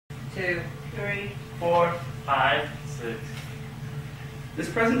2, 3, 4, 5, 6.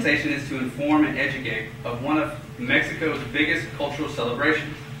 This presentation is to inform and educate of one of Mexico's biggest cultural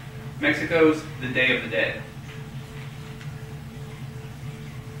celebrations, Mexico's the Day of the Dead.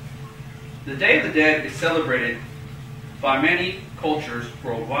 The Day of the Dead is celebrated by many cultures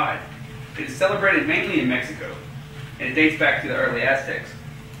worldwide. It is celebrated mainly in Mexico, and it dates back to the early Aztecs.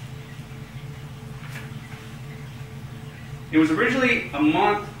 It was originally a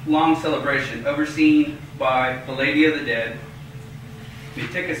month-long celebration overseen by the Lady of the Dead,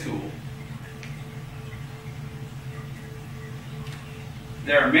 Mictecasul.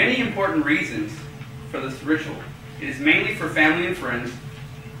 There are many important reasons for this ritual. It is mainly for family and friends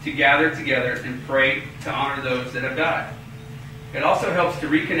to gather together and pray to honor those that have died. It also helps to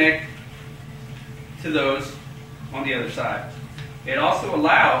reconnect to those on the other side. It also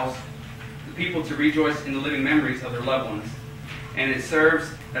allows the people to rejoice in the living memories of their loved ones, and it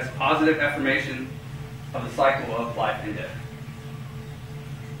serves as positive affirmation of the cycle of life and death.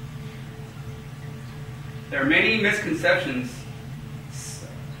 There are many misconceptions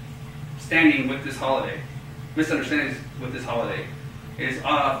misunderstandings with this holiday. It is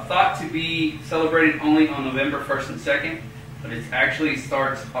thought to be celebrated only on November 1st and 2nd, but it actually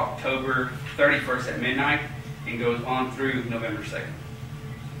starts October 31st at midnight and goes on through November 2nd.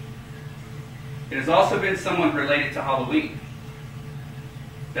 It has also been somewhat related to Halloween.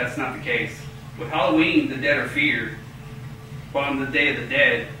 That's not the case. With Halloween, the dead are feared, but on the Day of the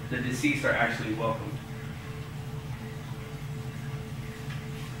Dead, the deceased are actually welcomed.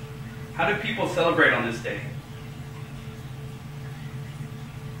 How do people celebrate on this day?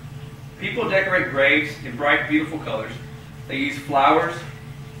 People decorate graves in bright, beautiful colors. They use flowers,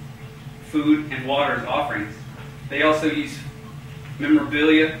 food, and water as offerings. They also use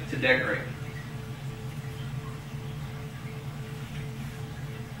memorabilia to decorate.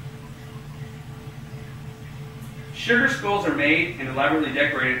 Sugar skulls are made, and elaborately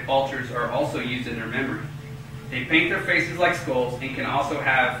decorated altars are also used in their memory. They paint their faces like skulls and can also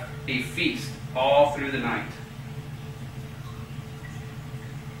have a feast all through the night.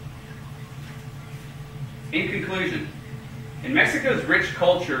 In conclusion, in Mexico's rich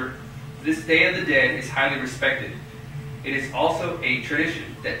culture, this Day of the Dead is highly respected. It is also a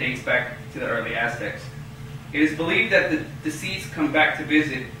tradition that dates back to the early Aztecs. It is believed that the deceased come back to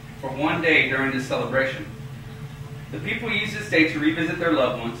visit for one day during this celebration. The people use this day to revisit their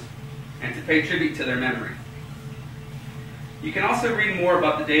loved ones and to pay tribute to their memory. You can also read more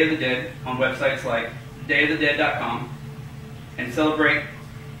about the Day of the Dead on websites like dayofthedead.com and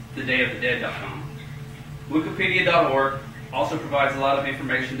celebratethetdayofthedead.com. Wikipedia.org also provides a lot of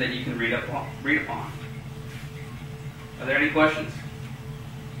information that you can read upon. Are there any questions?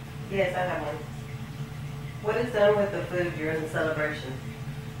 Yes, I have one. What is done with the food during the celebration?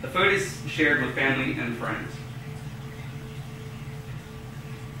 The food is shared with family and friends.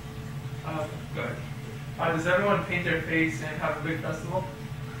 Go ahead. Does everyone paint their face and have a big festival?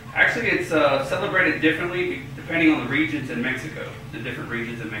 Actually, it's celebrated differently depending on the regions in Mexico, the different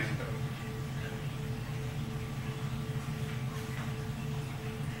regions in Mexico.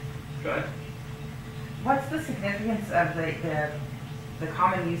 Go ahead. What's the significance of the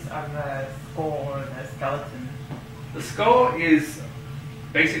common use of the skull or the skeleton? The skull is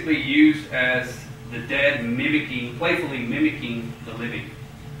basically used as the dead playfully mimicking the living.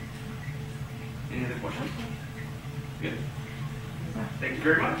 Any other questions? Good. Thank you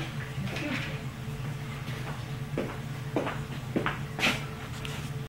very much. Thank you.